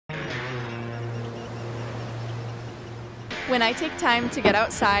When I take time to get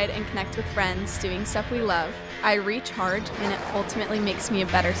outside and connect with friends doing stuff we love, I recharge and it ultimately makes me a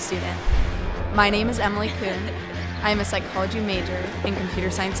better student. My name is Emilie Coon. I am a psychology major and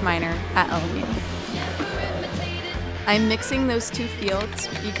computer science minor at LMU. I'm mixing those two fields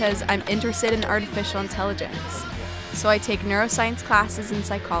because I'm interested in artificial intelligence. So I take neuroscience classes in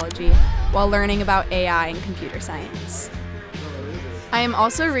psychology while learning about AI and computer science. I am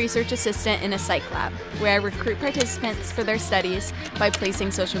also a research assistant in a psych lab, where I recruit participants for their studies by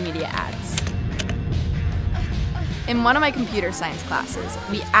placing social media ads. In one of my computer science classes,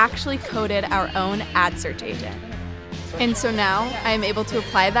 we actually coded our own ad search agent. And so now I am able to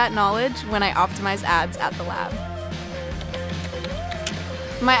apply that knowledge when I optimize ads at the lab.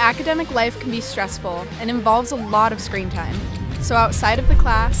 My academic life can be stressful and involves a lot of screen time. So outside of the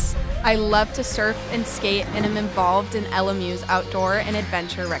class, I love to surf and skate and am involved in LMU's outdoor and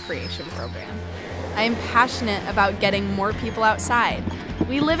adventure recreation program. I am passionate about getting more people outside.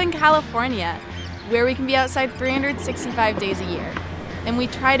 We live in California, where we can be outside 365 days a year. And we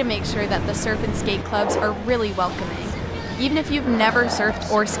try to make sure that the surf and skate clubs are really welcoming, even if you've never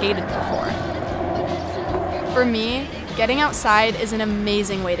surfed or skated before. For me, getting outside is an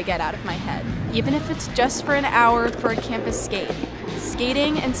amazing way to get out of my head, even if it's just for an hour for a campus skate.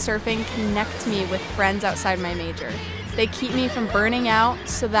 Skating and surfing connect me with friends outside my major. They keep me from burning out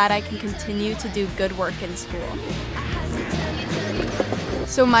so that I can continue to do good work in school.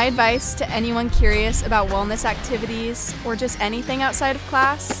 So my advice to anyone curious about wellness activities or just anything outside of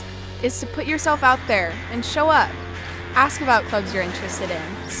class is to put yourself out there and show up. Ask about clubs you're interested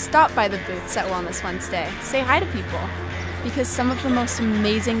in. Stop by the booths at Wellness Wednesday. Say hi to people. Because some of the most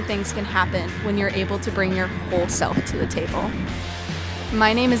amazing things can happen when you're able to bring your whole self to the table.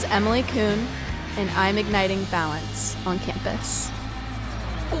 My name is Emilie Coon, and I'm igniting balance on campus.